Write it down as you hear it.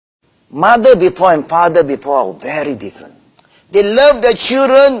Mother before and father before are very different. They love their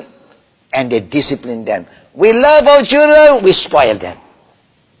children and they discipline them. We love our children, we spoil them.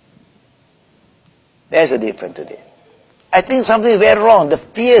 There's a difference today. I think something is very wrong. The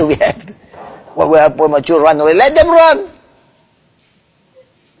fear we have. What will happen when my children run away? Let them run.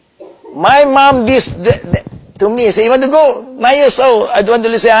 My mom to me say, you want to go? 9 years old. I don't want to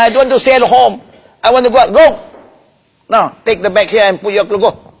listen. I don't want to stay at home. I want to go out. Go. Now, take the bag here and put your clothes.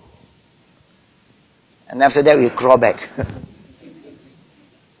 Go. And after that, we crawl back.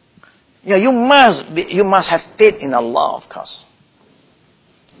 Yeah, you must have faith in Allah, of course.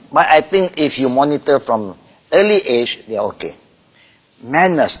 But I think if you monitor from early age, they are okay.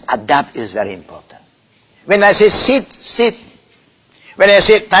 Manners, adapt is very important. When I say sit, sit. When I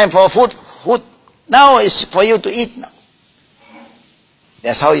say time for food, food. Now it's for you to eat now.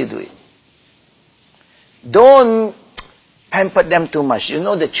 That's how you do it. Don't pamper them too much. You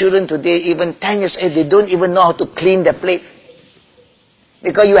know the children today, even 10 years old, they don't even know how to clean their plate.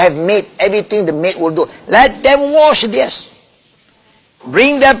 Because you have maid, everything the maid will do. Let them wash this.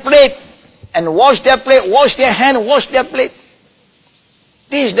 Bring their plate and wash their plate, wash their hand, wash their plate.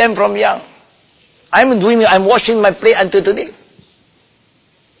 Teach them from young. I'm washing my plate until today.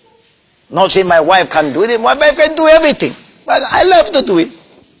 Not saying my wife can't do it. My wife can do everything. But I love to do it.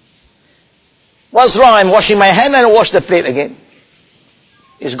 What's wrong? I'm washing my hand and wash the plate again.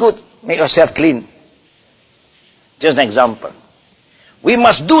 It's good. Make yourself clean. Just an example. We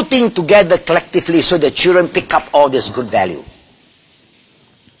must do things together collectively so the children pick up all this good value.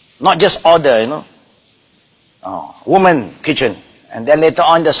 Not just order, you know. Oh, woman, kitchen. And then later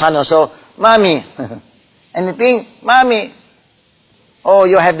on the son also, Mommy. Anything? Mommy. Oh,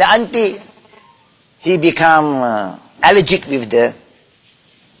 you have the auntie. He become allergic with the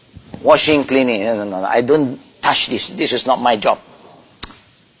washing, cleaning. No, I don't touch this. This is not my job.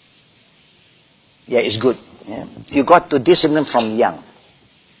 Yeah, it's good. Yeah. You got to discipline from young.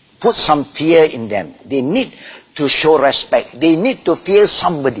 Put some fear in them. They need to show respect. They need to fear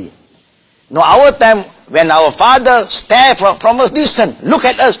somebody. No, our time, when our father stare from us distant, look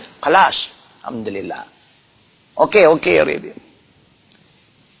at us, khalas, alhamdulillah. Okay already.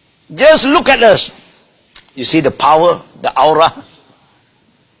 Just look at us. You see the power, the aura.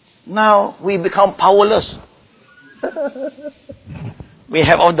 Now we become powerless. We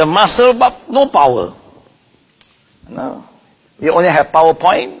have all the muscle but no power. No. We only have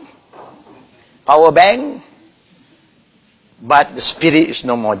PowerPoint, power bank, but the spirit is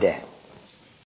no more there.